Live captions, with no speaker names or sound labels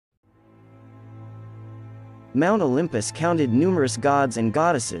Mount Olympus counted numerous gods and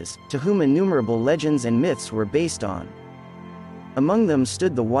goddesses, to whom innumerable legends and myths were based on. Among them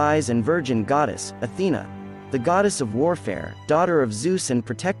stood the wise and virgin goddess, Athena, the goddess of warfare, daughter of Zeus and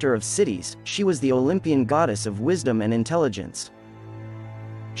protector of cities. She was the Olympian goddess of wisdom and intelligence.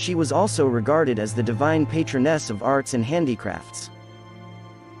 She was also regarded as the divine patroness of arts and handicrafts.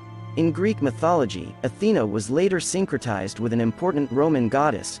 In Greek mythology, Athena was later syncretized with an important Roman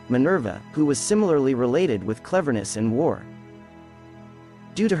goddess, Minerva, who was similarly related with cleverness and war.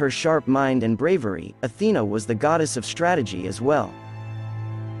 Due to her sharp mind and bravery, Athena was the goddess of strategy as well.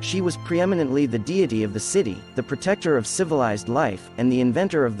 She was preeminently the deity of the city, the protector of civilized life, and the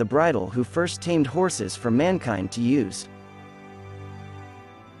inventor of the bridle who first tamed horses for mankind to use.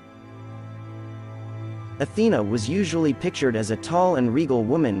 Athena was usually pictured as a tall and regal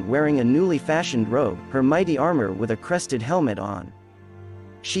woman wearing a newly fashioned robe, her mighty armor with a crested helmet on.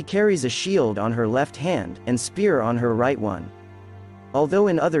 She carries a shield on her left hand, and spear on her right one. Although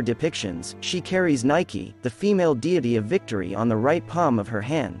in other depictions, she carries Nike, the female deity of victory, on the right palm of her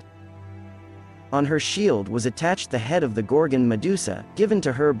hand. On her shield was attached the head of the Gorgon Medusa, given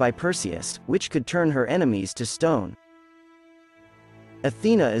to her by Perseus, which could turn her enemies to stone.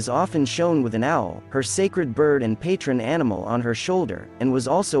 Athena is often shown with an owl, her sacred bird and patron animal, on her shoulder, and was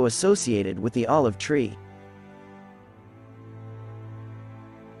also associated with the olive tree.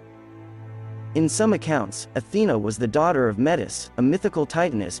 In some accounts, Athena was the daughter of Metis, a mythical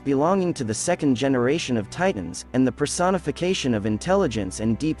titaness belonging to the second generation of Titans, and the personification of intelligence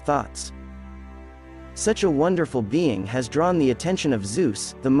and deep thoughts. Such a wonderful being has drawn the attention of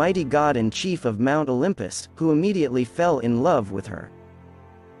Zeus, the mighty god and chief of Mount Olympus, who immediately fell in love with her.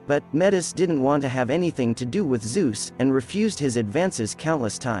 But Metis didn't want to have anything to do with Zeus, and refused his advances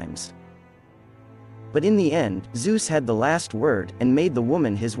countless times. But in the end, Zeus had the last word, and made the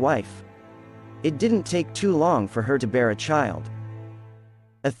woman his wife. It didn't take too long for her to bear a child.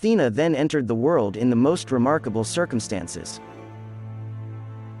 Athena then entered the world in the most remarkable circumstances.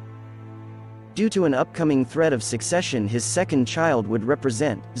 Due to an upcoming threat of succession his second child would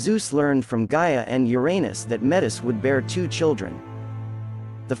represent, Zeus learned from Gaia and Uranus that Metis would bear 2 children.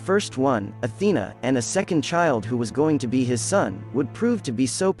 The first one, Athena, and a second child who was going to be his son, would prove to be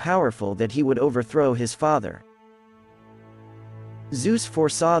so powerful that he would overthrow his father. Zeus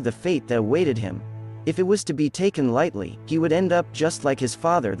foresaw the fate that awaited him. If it was to be taken lightly, he would end up just like his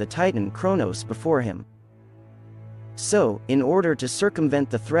father the Titan Kronos before him. So, in order to circumvent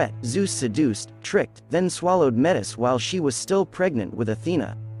the threat, Zeus seduced, tricked, then swallowed Metis while she was still pregnant with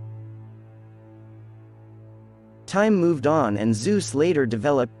Athena. Time moved on and Zeus later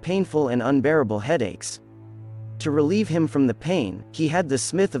developed painful and unbearable headaches. To relieve him from the pain, he had the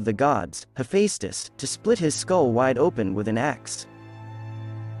smith of the gods, Hephaestus, to split his skull wide open with an axe.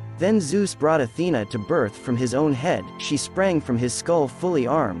 Then Zeus brought Athena to birth from his own head. She sprang from his skull fully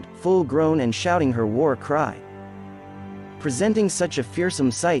armed, full grown, and shouting her war cry, presenting such a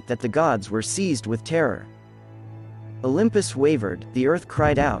fearsome sight that the gods were seized with terror. Olympus wavered, the earth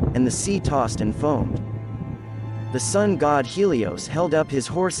cried out, and the sea tossed and foamed. The sun god Helios held up his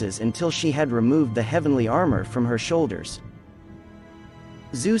horses until she had removed the heavenly armor from her shoulders.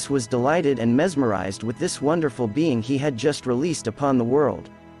 Zeus was delighted and mesmerized with this wonderful being he had just released upon the world.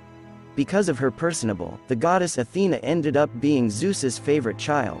 Because of her personable, the goddess Athena ended up being Zeus's favorite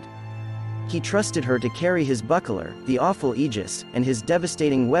child. He trusted her to carry his buckler, the awful Aegis, and his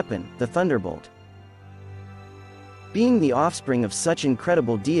devastating weapon, the thunderbolt. Being the offspring of such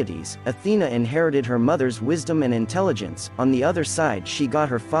incredible deities, Athena inherited her mother's wisdom and intelligence. On the other side, she got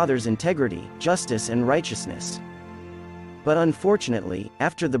her father's integrity, justice, and righteousness. But unfortunately,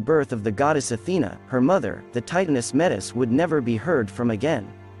 after the birth of the goddess Athena, her mother, the titaness Metis, would never be heard from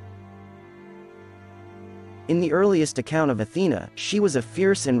again. In the earliest account of Athena, she was a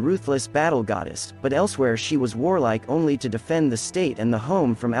fierce and ruthless battle goddess, but elsewhere she was warlike only to defend the state and the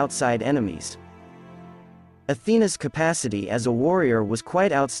home from outside enemies. Athena's capacity as a warrior was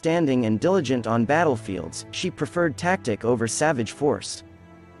quite outstanding and diligent on battlefields. She preferred tactic over savage force.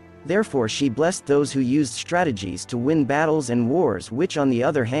 Therefore she blessed those who used strategies to win battles and wars, which on the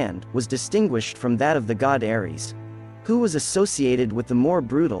other hand, was distinguished from that of the god Ares, who was associated with the more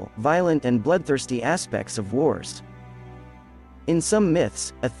brutal, violent and bloodthirsty aspects of wars. In some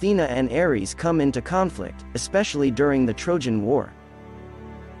myths, Athena and Ares come into conflict, especially during the Trojan War.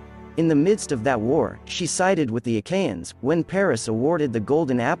 In the midst of that war, she sided with the Achaeans, when Paris awarded the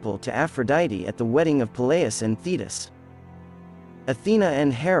golden apple to Aphrodite at the wedding of Peleus and Thetis. Athena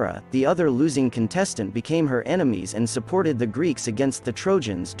and Hera, the other losing contestant, became her enemies and supported the Greeks against the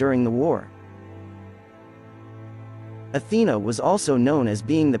Trojans during the war. Athena was also known as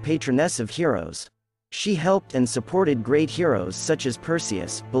being the patroness of heroes. She helped and supported great heroes such as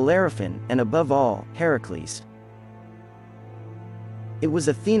Perseus, Bellerophon, and above all, Heracles. It was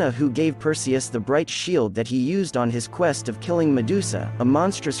Athena who gave Perseus the bright shield that he used on his quest of killing Medusa, a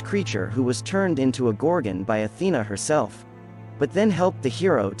monstrous creature who was turned into a gorgon by Athena herself, but then helped the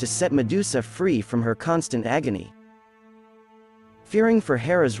hero to set Medusa free from her constant agony. Fearing for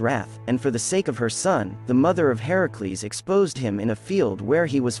Hera's wrath, and for the sake of her son, the mother of Heracles exposed him in a field where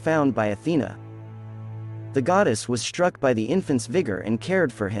he was found by Athena. The goddess was struck by the infant's vigor and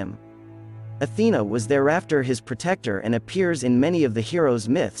cared for him. Athena was thereafter his protector and appears in many of the hero's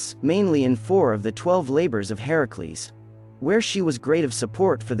myths, mainly in 4 of the 12 labors of Heracles, where she was great of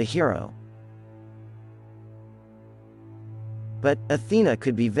support for the hero. But Athena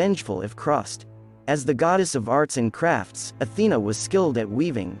could be vengeful if crossed. As the goddess of arts and crafts, Athena was skilled at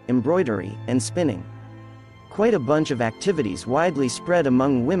weaving, embroidery, and spinning. Quite a bunch of activities widely spread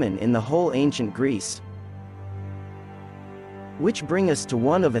among women in the whole ancient Greece. Which bring us to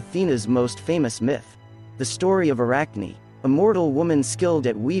one of Athena's most famous myth, the story of Arachne, a mortal woman skilled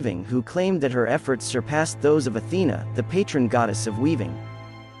at weaving who claimed that her efforts surpassed those of Athena, the patron goddess of weaving.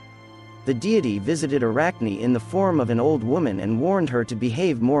 The deity visited Arachne in the form of an old woman and warned her to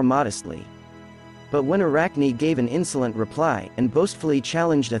behave more modestly. But when Arachne gave an insolent reply, and boastfully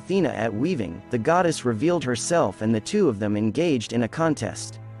challenged Athena at weaving, the goddess revealed herself and the two of them engaged in a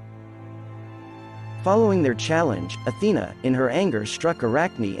contest. Following their challenge, Athena, in her anger, struck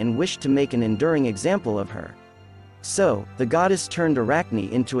Arachne and wished to make an enduring example of her. So, the goddess turned Arachne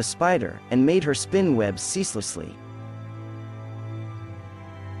into a spider, and made her spin webs ceaselessly.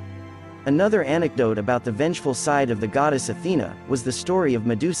 Another anecdote about the vengeful side of the goddess Athena was the story of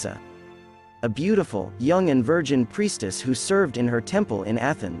Medusa, a beautiful, young and virgin priestess who served in her temple in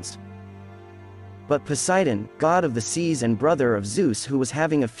Athens. But Poseidon, god of the seas and brother of Zeus, who was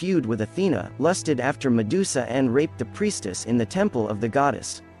having a feud with Athena, lusted after Medusa and raped the priestess in the temple of the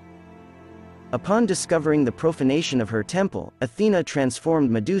goddess. Upon discovering the profanation of her temple, Athena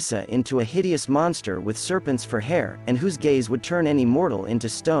transformed Medusa into a hideous monster with serpents for hair, and whose gaze would turn any mortal into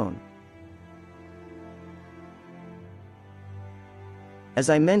stone. As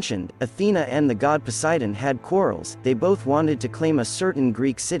I mentioned, Athena and the god Poseidon had quarrels. They both wanted to claim a certain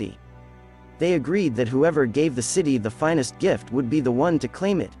Greek city. They agreed that whoever gave the city the finest gift would be the one to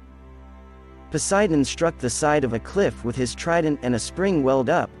claim it. Poseidon struck the side of a cliff with his trident and a spring welled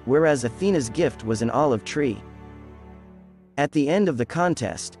up, whereas Athena's gift was an olive tree. At the end of the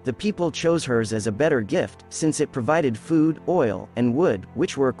contest, the people chose hers as a better gift, since it provided food, oil, and wood,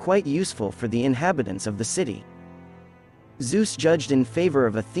 which were quite useful for the inhabitants of the city. Zeus judged in favor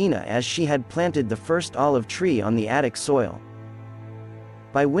of Athena as she had planted the first olive tree on the Attic soil.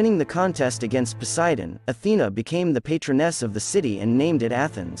 By winning the contest against Poseidon, Athena became the patroness of the city and named it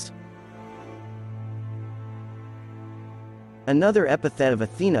Athens. Another epithet of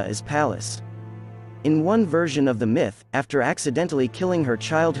Athena is Pallas. In one version of the myth, after accidentally killing her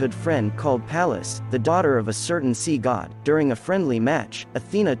childhood friend called Pallas, the daughter of a certain sea god, during a friendly match,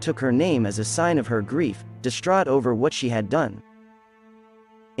 Athena took her name as a sign of her grief, distraught over what she had done.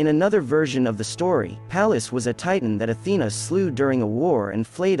 In another version of the story, Pallas was a titan that Athena slew during a war and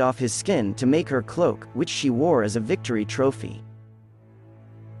flayed off his skin to make her cloak, which she wore as a victory trophy.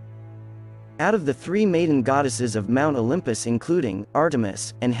 Out of the 3 maiden goddesses of Mount Olympus, including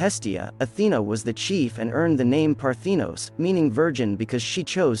Artemis and Hestia, Athena was the chief and earned the name Parthenos, meaning virgin, because she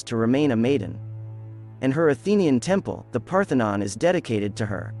chose to remain a maiden. And her Athenian temple, the Parthenon, is dedicated to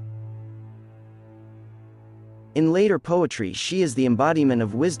her. In later poetry, she is the embodiment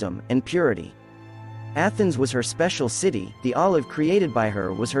of wisdom and purity. Athens was her special city, the olive created by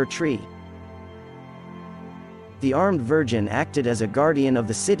her was her tree. The armed virgin acted as a guardian of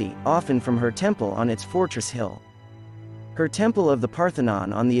the city, often from her temple on its fortress hill. Her temple of the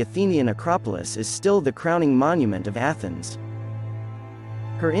Parthenon on the Athenian Acropolis is still the crowning monument of Athens.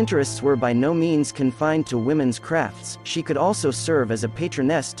 Her interests were by no means confined to women's crafts. She could also serve as a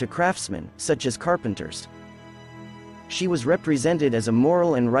patroness to craftsmen, such as carpenters. She was represented as a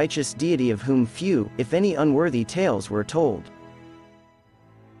moral and righteous deity of whom few, if any, unworthy tales were told.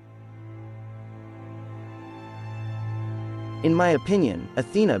 In my opinion,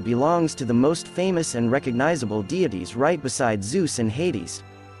 Athena belongs to the most famous and recognizable deities right beside Zeus and Hades.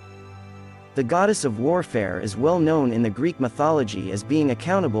 The goddess of warfare is well known in the Greek mythology as being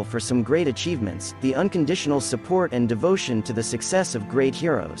accountable for some great achievements, the unconditional support and devotion to the success of great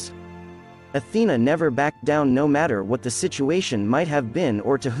heroes. Athena never backed down no matter what the situation might have been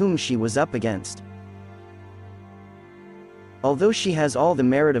or to whom she was up against. Although she has all the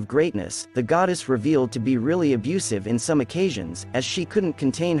merit of greatness, the goddess revealed to be really abusive in some occasions, as she couldn't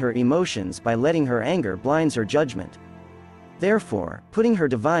contain her emotions by letting her anger blinds her judgment. Therefore, putting her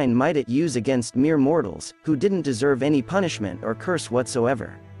divine might at use against mere mortals, who didn't deserve any punishment or curse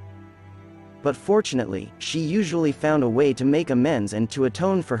whatsoever. But fortunately, she usually found a way to make amends and to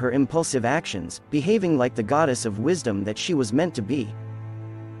atone for her impulsive actions, behaving like the goddess of wisdom that she was meant to be.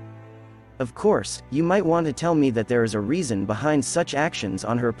 Of course, you might want to tell me that there is a reason behind such actions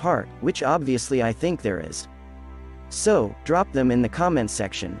on her part, which obviously I think there is. So, drop them in the comments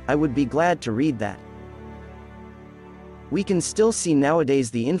section, I would be glad to read that. We can still see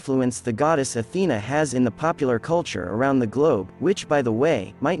nowadays the influence the goddess Athena has in the popular culture around the globe, which by the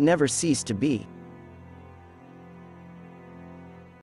way, might never cease to be.